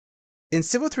In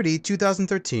Civil 3D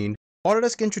 2013,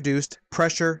 Autodesk introduced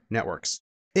pressure networks.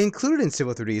 Included in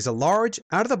Civil 3D is a large,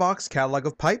 out-of-the-box catalog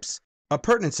of pipes,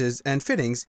 appurtenances, and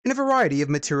fittings in a variety of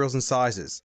materials and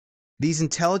sizes. These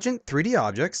intelligent 3D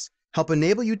objects help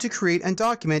enable you to create and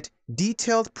document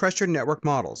detailed pressure network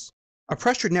models. A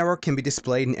pressure network can be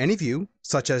displayed in any view,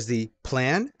 such as the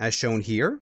plan, as shown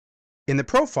here, in the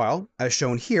profile, as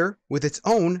shown here, with its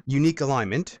own unique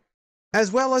alignment,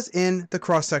 as well as in the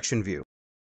cross-section view.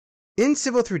 In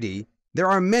Civil 3D, there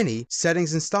are many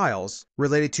settings and styles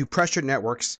related to pressure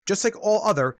networks, just like all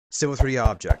other Civil 3D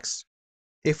objects.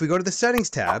 If we go to the Settings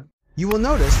tab, you will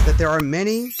notice that there are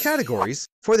many categories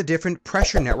for the different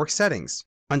pressure network settings.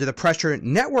 Under the Pressure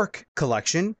Network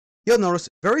collection, you'll notice,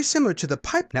 very similar to the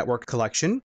Pipe Network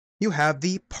collection, you have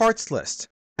the Parts list.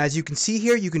 As you can see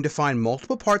here, you can define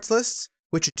multiple parts lists,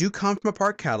 which do come from a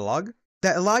part catalog,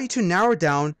 that allow you to narrow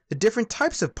down the different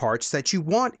types of parts that you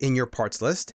want in your parts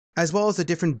list, as well as the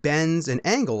different bends and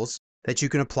angles that you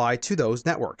can apply to those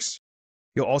networks.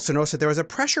 You'll also notice that there is a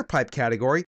pressure pipe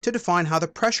category to define how the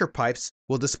pressure pipes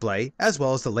will display, as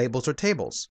well as the labels or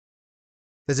tables.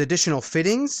 There's additional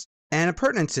fittings and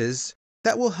appurtenances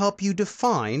that will help you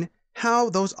define how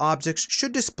those objects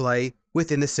should display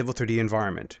within the Civil 3D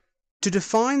environment. To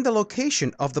define the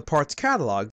location of the parts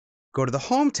catalog, go to the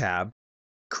Home tab,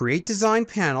 Create Design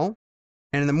Panel,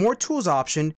 and in the More Tools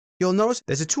option, you'll notice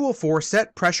there's a tool for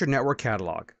Set Pressure Network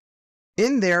Catalog.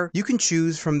 In there, you can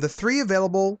choose from the 3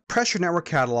 available pressure network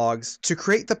catalogs to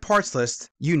create the parts list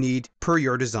you need per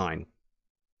your design.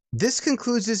 This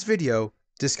concludes this video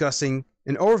discussing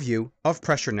an overview of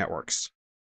pressure networks.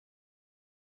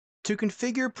 To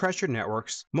configure pressure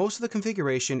networks, most of the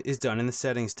configuration is done in the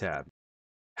Settings tab.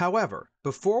 However,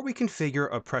 before we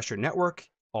configure a pressure network,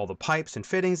 all the pipes and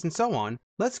fittings and so on,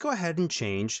 let's go ahead and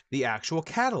change the actual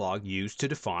catalog used to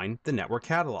define the network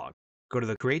catalog. Go to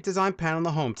the Create Design panel in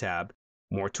the Home tab,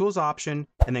 More Tools option,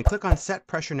 and then click on Set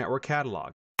Pressure Network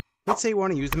Catalog. Let's say you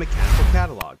want to use the mechanical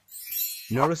catalog.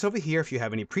 Notice over here, if you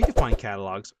have any predefined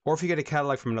catalogs, or if you get a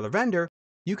catalog from another vendor,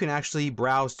 you can actually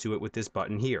browse to it with this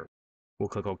button here. We'll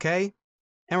click OK,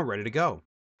 and we're ready to go.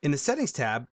 In the Settings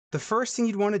tab, the first thing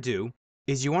you'd want to do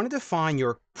is you want to define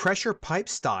your pressure pipe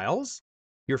styles,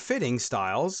 your fitting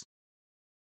styles,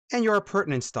 and your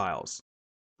appurtenance styles.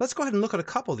 Let's go ahead and look at a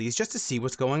couple of these just to see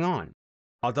what's going on.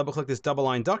 I'll double-click this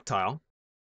double-line duct tile.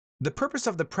 The purpose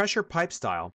of the pressure pipe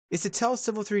style is to tell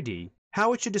Civil 3D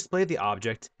how it should display the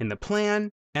object in the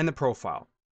plan and the profile.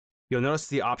 You'll notice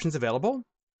the options available,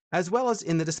 as well as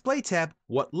in the Display tab,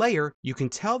 what layer you can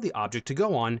tell the object to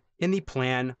go on in the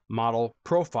plan, model,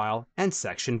 profile, and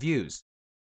section views.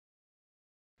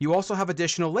 You also have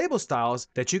additional label styles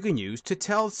that you can use to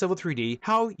tell Civil 3D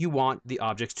how you want the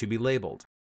objects to be labeled.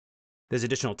 There's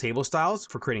additional table styles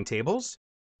for creating tables.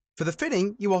 For the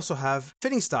fitting, you also have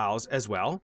fitting styles as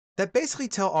well that basically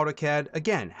tell AutoCAD,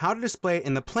 again, how to display it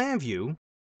in the plan view,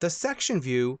 the section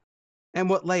view, and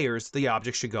what layers the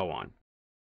object should go on.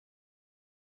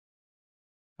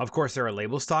 Of course, there are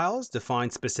label styles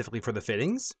defined specifically for the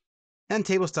fittings, and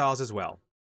table styles as well.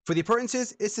 For the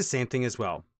appurtenances, it's the same thing as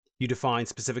well. You define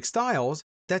specific styles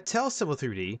that tell Civil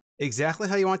 3D exactly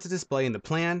how you want to display in the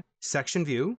plan section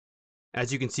view.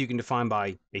 As you can see, you can define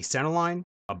by a centerline,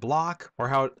 a block, or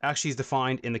how it actually is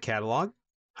defined in the catalog,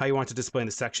 how you want to display in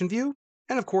the section view,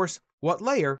 and of course, what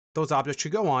layer those objects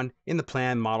should go on in the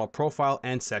plan, model, profile,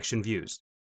 and section views.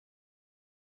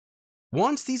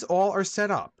 Once these all are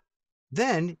set up,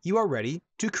 then you are ready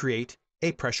to create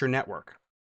a pressure network.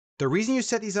 The reason you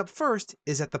set these up first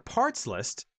is that the parts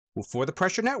list for the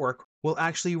pressure network will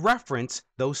actually reference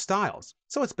those styles,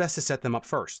 so it's best to set them up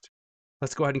first.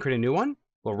 Let's go ahead and create a new one.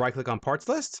 We'll right-click on Parts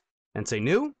List and say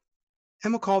New,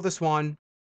 and we'll call this one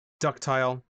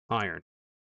Ductile Iron.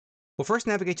 We'll first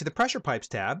navigate to the Pressure Pipes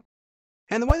tab,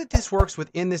 and the way that this works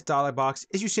within this dialog box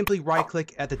is you simply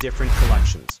right-click at the different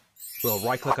collections. We'll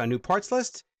right-click on New Parts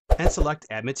List and select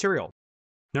Add Material.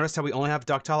 Notice how we only have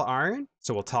Ductile Iron,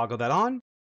 so we'll toggle that on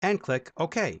and click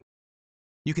OK.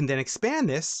 You can then expand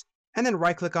this and then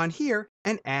right-click on here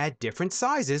and add different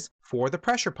sizes for the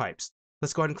pressure pipes.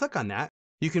 Let's go ahead and click on that.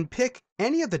 You can pick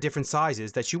any of the different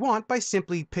sizes that you want by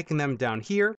simply picking them down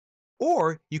here,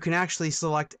 or you can actually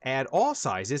select Add All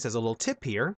Sizes as a little tip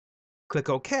here, click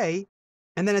OK,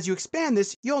 and then as you expand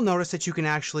this, you'll notice that you can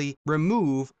actually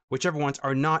remove whichever ones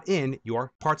are not in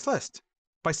your parts list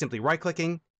by simply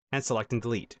right-clicking and selecting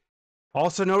Delete.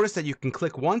 Also notice that you can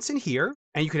click once in here,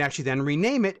 and you can actually then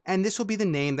rename it, and this will be the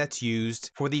name that's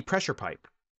used for the pressure pipe.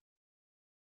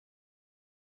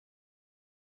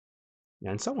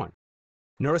 And so on.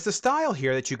 Notice the style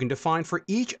here that you can define for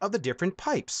each of the different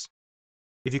pipes.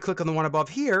 If you click on the one above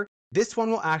here, This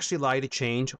one will actually allow you to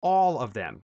change all of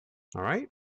them. All right.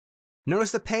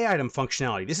 Notice the pay item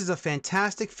functionality. This is a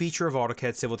fantastic feature of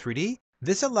AutoCAD Civil 3D.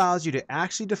 This allows you to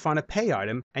actually define a pay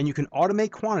item, and you can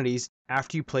automate quantities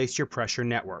after you place your pressure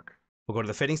network. We'll go to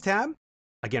the Fittings tab.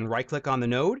 Again, right-click on the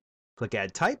node, click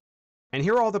Add Type, and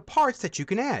here are all the parts that you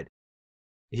can add.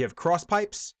 You have cross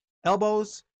pipes,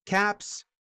 elbows, caps,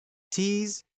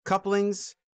 T's,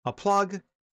 couplings, a plug,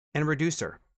 and a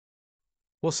reducer.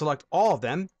 We'll select all of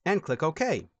them and click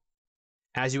OK.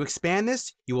 As you expand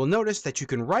this, you will notice that you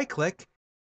can right-click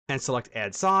and select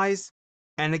Add Size.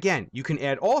 And again, you can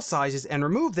add all sizes and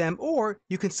remove them, or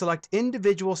you can select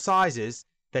individual sizes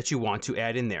that you want to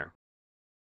add in there.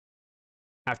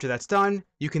 After that's done,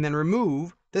 you can then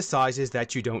remove the sizes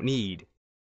that you don't need.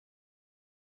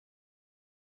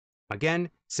 Again,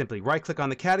 simply right-click on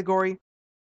the category,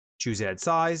 choose Add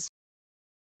Size,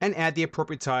 and add the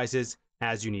appropriate sizes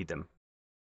as you need them.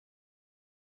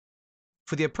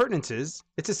 For the appurtenances,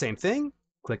 it's the same thing.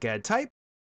 Click Add Type,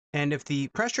 and if the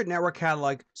Pressure Network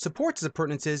catalog supports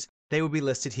appurtenances, they will be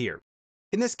listed here.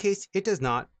 In this case, it does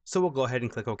not, so we'll go ahead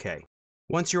and click OK.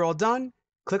 Once you're all done,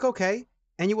 click OK,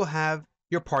 and you will have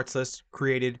your parts list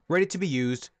created, ready to be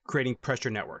used, creating pressure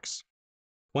networks.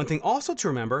 One thing also to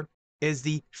remember is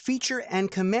the feature and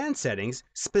command settings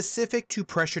specific to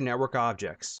pressure network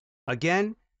objects.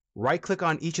 Again, right-click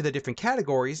on each of the different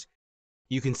categories.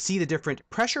 You can see the different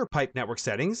pressure pipe network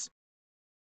settings.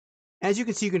 As you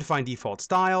can see, you can find default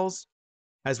styles,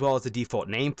 as well as the default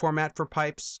name format for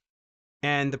pipes,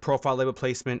 and the profile label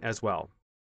placement as well.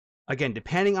 Again,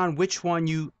 depending on which one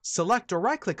you select or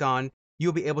right-click on,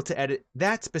 you'll be able to edit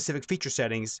that specific feature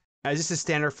settings, as this is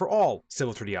standard for all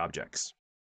Civil 3D objects.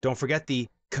 Don't forget the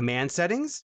command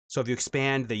settings. So if you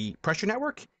expand the pressure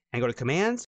network and go to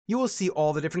commands, you will see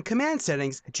all the different command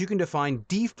settings that you can define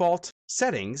default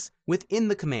settings within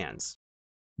the commands.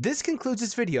 This concludes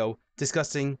this video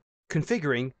discussing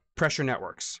configuring pressure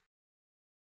networks.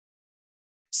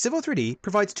 Civil 3D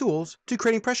provides tools to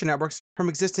creating pressure networks from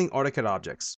existing AutoCAD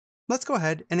objects. Let's go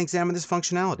ahead and examine this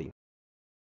functionality.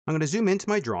 I'm going to zoom into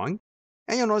my drawing,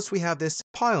 and you'll notice we have this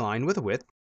polyline with a width.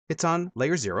 It's on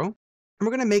layer 0, and we're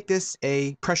going to make this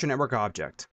a pressure network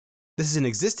object. This is an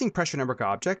existing pressure network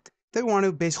object that we want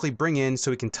to basically bring in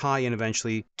so we can tie in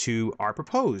eventually to our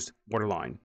proposed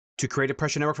waterline. To create a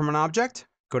pressure network from an object,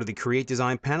 go to the Create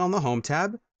Design panel in the Home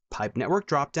tab, Pipe Network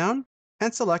dropdown,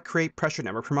 and select Create Pressure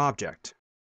Network from Object.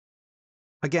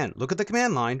 Again, look at the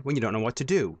command line when you don't know what to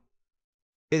do.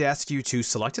 It asks you to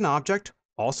select an object.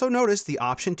 Also notice the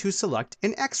option to select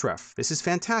an XREF. This is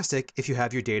fantastic if you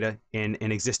have your data in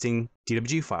an existing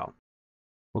DWG file.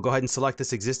 We'll go ahead and select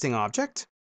this existing object.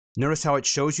 Notice how it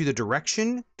shows you the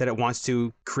direction that it wants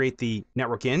to create the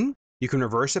network in. You can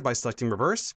reverse it by selecting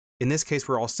Reverse. In this case,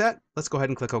 we're all set. Let's go ahead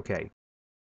and click OK.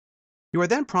 You are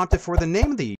then prompted for the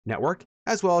name of the network,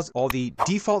 as well as all the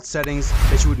default settings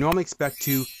that you would normally expect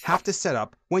to have to set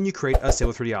up when you create a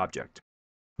Civil 3D object.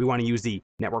 We want to use the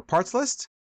network parts list.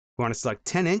 We want to select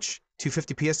 10-inch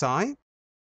 250 psi.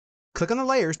 Click on the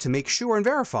layers to make sure and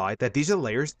verify that these are the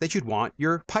layers that you'd want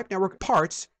your pipe network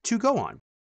parts to go on,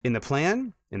 in the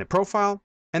plan, in the profile,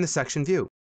 and the section view.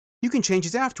 You can change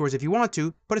these afterwards if you want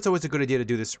to, but it's always a good idea to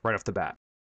do this right off the bat.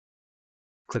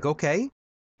 Click OK.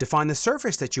 Define the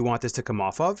surface that you want this to come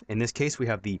off of. In this case, we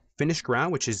have the finished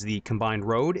ground, which is the combined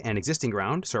road and existing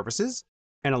ground surfaces.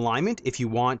 An alignment if you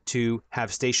want to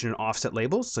have station and offset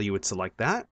labels, so you would select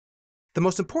that. The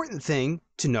most important thing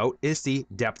to note is the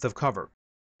depth of cover.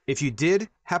 If you did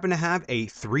happen to have a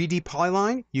 3D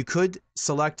polyline, you could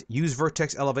select Use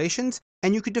Vertex Elevations,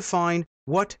 and you could define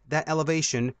what that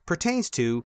elevation pertains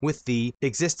to with the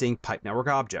existing pipe network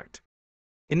object.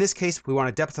 In this case, we want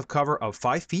a depth of cover of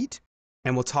 5 feet,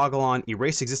 and we'll toggle on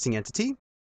Erase Existing Entity,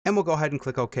 and we'll go ahead and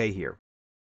click OK here.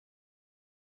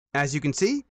 As you can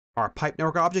see, our pipe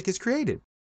network object is created.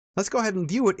 Let's go ahead and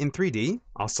view it in 3D.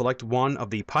 I'll select one of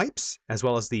the pipes as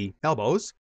well as the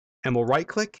elbows, and we'll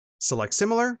right-click, select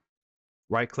Similar,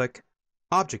 right-click,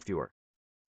 Object Viewer.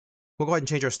 We'll go ahead and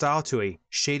change our style to a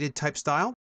shaded type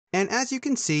style, and as you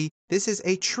can see, this is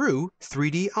a true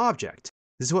 3D object.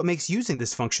 This is what makes using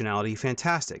this functionality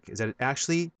fantastic, is that it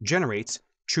actually generates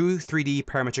true 3D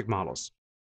parametric models.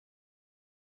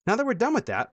 Now that we're done with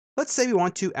that, let's say we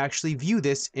want to actually view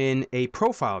this in a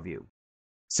profile view.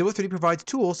 Civil 3D provides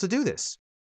tools to do this.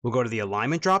 We'll go to the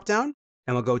Alignment dropdown,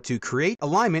 and we'll go to Create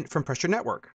Alignment from Pressure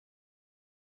Network.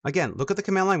 Again, look at the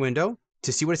command line window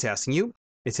to see what it's asking you.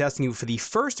 It's asking you for the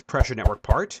first pressure network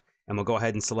part, and we'll go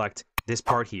ahead and select this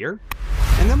part here.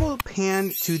 And then we'll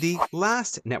pan to the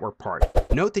last network part.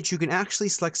 Note that you can actually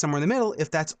select somewhere in the middle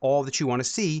if that's all that you want to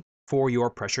see for your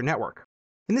pressure network.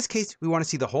 In this case, we want to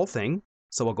see the whole thing,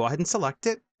 so we'll go ahead and select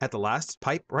it at the last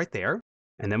pipe right there,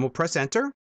 and then we'll press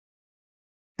enter.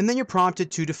 And then you're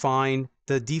prompted to define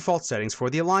the default settings for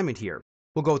the alignment here.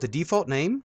 We'll go with the default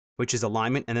name, which is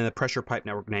alignment and then the pressure pipe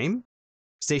network name.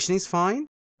 Stationing is fine.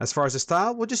 As far as the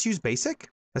style, we'll just use basic.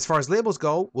 As far as labels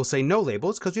go, we'll say no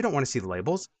labels because we don't want to see the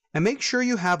labels. And make sure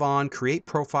you have on create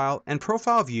profile and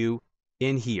profile view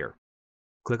in here.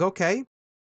 Click OK.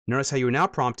 Notice how you are now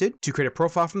prompted to create a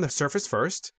profile from the surface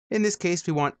first. In this case,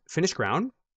 we want finished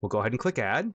ground. We'll go ahead and click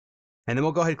add. And then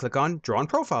we'll go ahead and click on draw on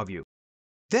profile view.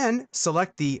 Then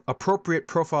select the appropriate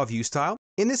profile view style.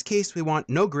 In this case, we want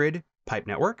no grid pipe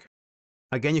network.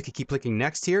 Again, you can keep clicking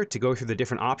next here to go through the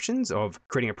different options of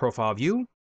creating a profile view.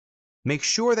 Make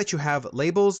sure that you have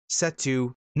labels set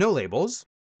to no labels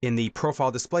in the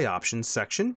profile display options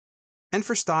section. And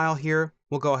for style here,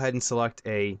 we'll go ahead and select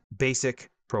a basic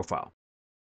profile.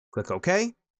 Click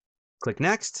OK, click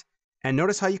next, and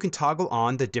notice how you can toggle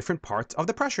on the different parts of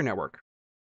the pressure network.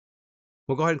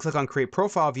 We'll go ahead and click on create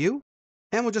profile view,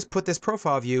 and we'll just put this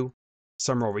profile view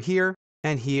somewhere over here,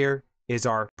 and here is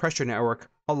our pressure network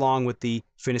along with the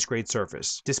finished grade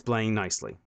surface, displaying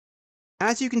nicely.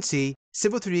 As you can see,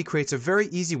 Civil 3D creates a very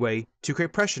easy way to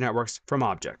create pressure networks from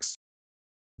objects.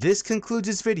 This concludes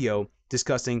this video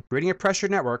discussing creating a pressure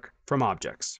network from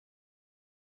objects.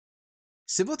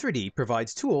 Civil 3D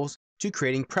provides tools to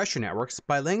creating pressure networks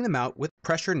by laying them out with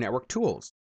pressure network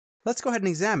tools. Let's go ahead and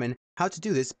examine how to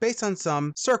do this based on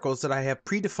some circles that I have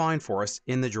predefined for us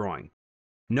in the drawing.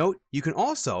 Note, you can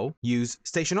also use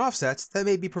station offsets that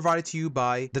may be provided to you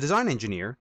by the design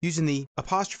engineer using the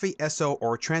 'SO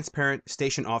or transparent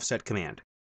station offset command.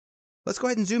 Let's go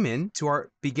ahead and zoom in to our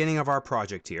beginning of our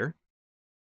project here.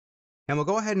 And we'll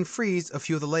go ahead and freeze a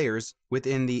few of the layers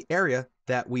within the area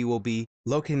that we will be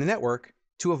locating the network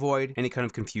to avoid any kind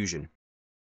of confusion.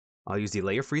 I'll use the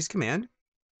layer freeze command,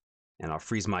 and I'll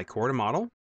freeze my coordinate model,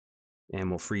 and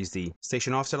we'll freeze the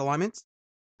station offset alignments,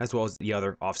 as well as the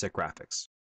other offset graphics.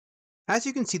 As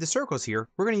you can see the circles here,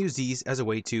 we're going to use these as a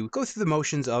way to go through the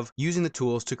motions of using the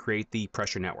tools to create the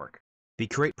pressure network. The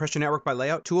Create Pressure Network by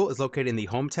Layout tool is located in the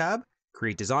Home tab,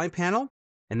 Create Design panel,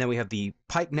 and then we have the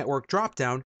Pipe Network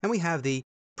dropdown, and we have the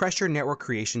Pressure Network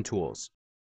Creation tools.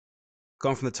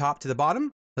 Going from the top to the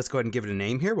bottom, let's go ahead and give it a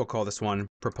name here. We'll call this one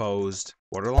Proposed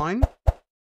Waterline.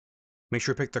 Make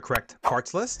sure you pick the correct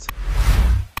parts list.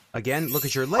 Again, look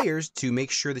at your layers to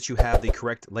make sure that you have the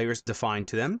correct layers defined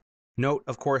to them. Note,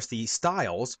 of course, the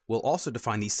styles will also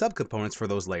define the subcomponents for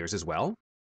those layers as well.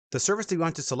 The surface that we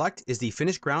want to select is the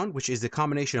finished ground, which is the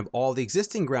combination of all the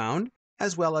existing ground,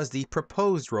 as well as the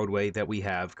proposed roadway that we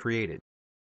have created.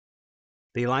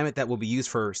 The alignment that will be used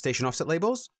for station offset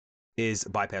labels is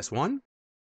bypass 1.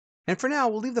 And for now,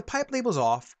 we'll leave the pipe labels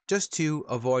off just to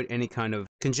avoid any kind of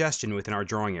congestion within our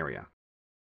drawing area.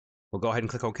 We'll go ahead and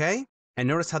click OK. And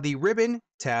notice how the ribbon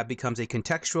tab becomes a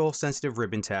contextual sensitive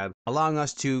ribbon tab, allowing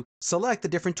us to select the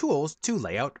different tools to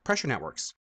lay out pressure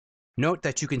networks. Note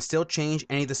that you can still change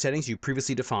any of the settings you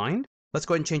previously defined. Let's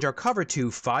go ahead and change our cover to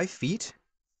 5 feet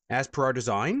as per our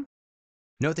design.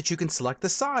 Note that you can select the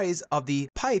size of the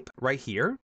pipe right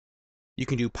here. You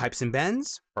can do pipes and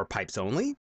bends or pipes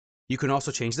only. You can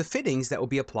also change the fittings that will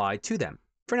be applied to them.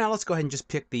 For now, let's go ahead and just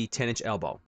pick the 10-inch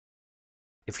elbow.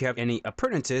 If we have any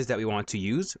appurtenances that we want to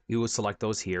use, we will select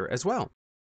those here as well.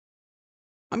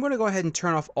 I'm going to go ahead and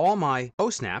turn off all my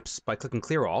O-snaps by clicking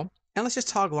clear all, and let's just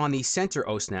toggle on the center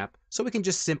O-snap so we can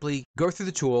just simply go through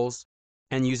the tools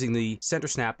and using the center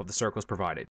snap of the circles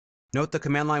provided. Note the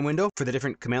command line window for the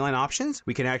different command line options.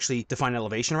 We can actually define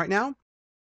elevation right now.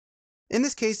 In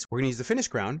this case, we're going to use the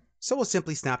finished ground, so we'll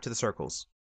simply snap to the circles.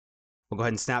 We'll go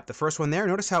ahead and snap the first one there.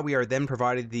 Notice how we are then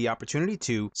provided the opportunity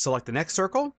to select the next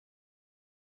circle.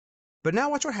 But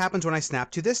now watch what happens when I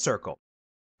snap to this circle.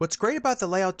 What's great about the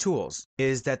layout tools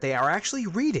is that they are actually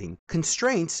reading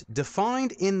constraints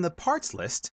defined in the parts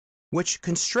list, which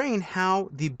constrain how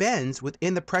the bends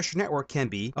within the pressure network can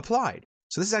be applied.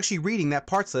 So this is actually reading that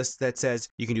parts list that says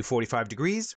you can do 45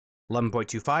 degrees,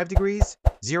 11.25 degrees,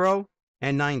 0,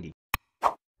 and 90.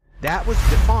 That was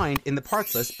defined in the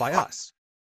parts list by us.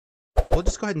 We'll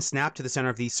just go ahead and snap to the center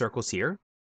of these circles here.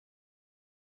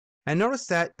 And notice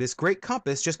that this great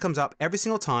compass just comes up every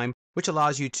single time, which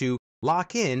allows you to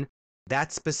lock in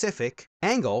that specific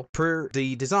angle per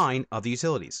the design of the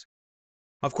utilities.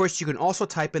 Of course, you can also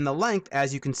type in the length,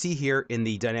 as you can see here in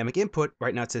the dynamic input.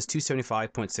 Right now it says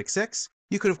 275.66.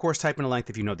 You could, of course, type in a length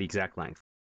if you know the exact length.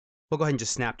 We'll go ahead and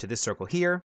just snap to this circle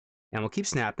here, and we'll keep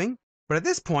snapping. But at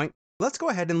this point, let's go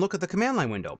ahead and look at the command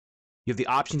line window. You have the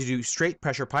option to do straight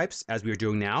pressure pipes, as we are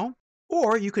doing now,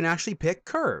 or you can actually pick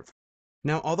curve.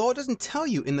 Now, although it doesn't tell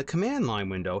you in the command line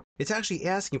window, it's actually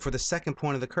asking for the second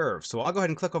point of the curve. So I'll go ahead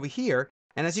and click over here.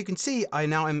 And as you can see, I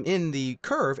now am in the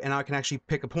curve and I can actually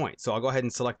pick a point. So I'll go ahead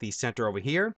and select the center over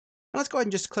here. And let's go ahead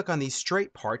and just click on the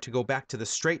straight part to go back to the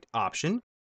straight option. And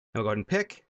we'll go ahead and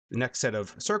pick the next set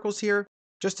of circles here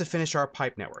just to finish our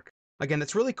pipe network. Again,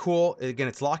 it's really cool. Again,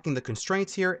 it's locking the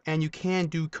constraints here, and you can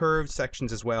do curved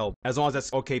sections as well, as long as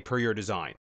that's okay per your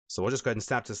design. So we'll just go ahead and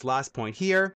snap this last point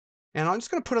here. And I'm just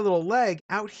going to put a little leg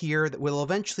out here that will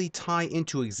eventually tie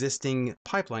into existing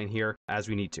pipeline here as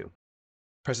we need to.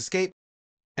 Press escape,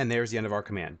 and there's the end of our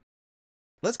command.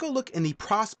 Let's go look in the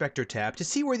Prospector tab to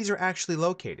see where these are actually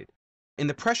located. In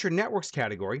the Pressure Networks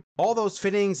category, all those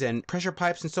fittings and pressure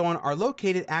pipes and so on are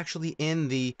located actually in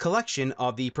the collection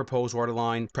of the proposed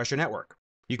waterline pressure network.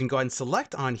 You can go ahead and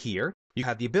select on here. You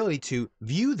have the ability to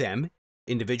view them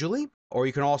individually, or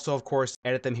you can also, of course,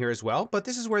 edit them here as well. But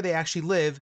this is where they actually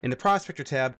live in the Prospector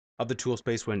tab of the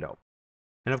Toolspace window.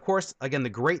 And of course, again, the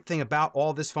great thing about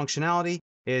all this functionality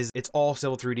is it's all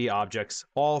Civil 3D objects,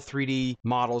 all 3D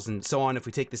models and so on. If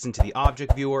we take this into the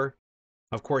object viewer,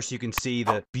 of course, you can see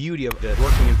the beauty of the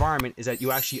working environment is that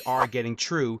you actually are getting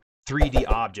true 3D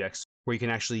objects where you can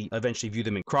actually eventually view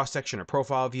them in cross-section or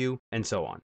profile view and so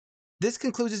on. This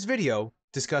concludes this video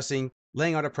discussing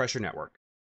laying out a pressure network.